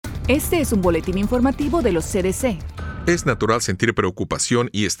Este es un boletín informativo de los CDC. Es natural sentir preocupación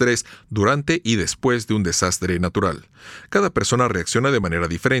y estrés durante y después de un desastre natural. Cada persona reacciona de manera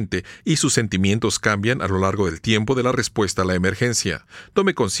diferente y sus sentimientos cambian a lo largo del tiempo de la respuesta a la emergencia.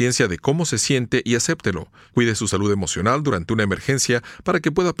 Tome conciencia de cómo se siente y acéptelo. Cuide su salud emocional durante una emergencia para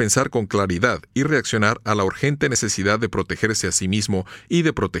que pueda pensar con claridad y reaccionar a la urgente necesidad de protegerse a sí mismo y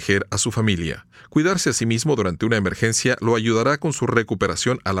de proteger a su familia. Cuidarse a sí mismo durante una emergencia lo ayudará con su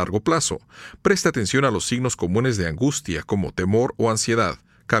recuperación a largo plazo. Preste atención a los signos comunes de angustia como temor o ansiedad,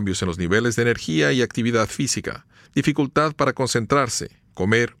 cambios en los niveles de energía y actividad física, dificultad para concentrarse,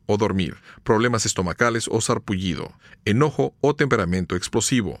 comer o dormir, problemas estomacales o sarpullido, enojo o temperamento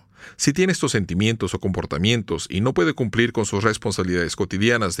explosivo. Si tiene estos sentimientos o comportamientos y no puede cumplir con sus responsabilidades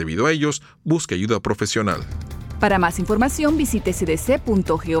cotidianas debido a ellos, busque ayuda profesional. Para más información visite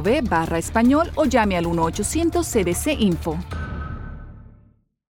cdc.gov/español o llame al 1-800-CDC-INFO.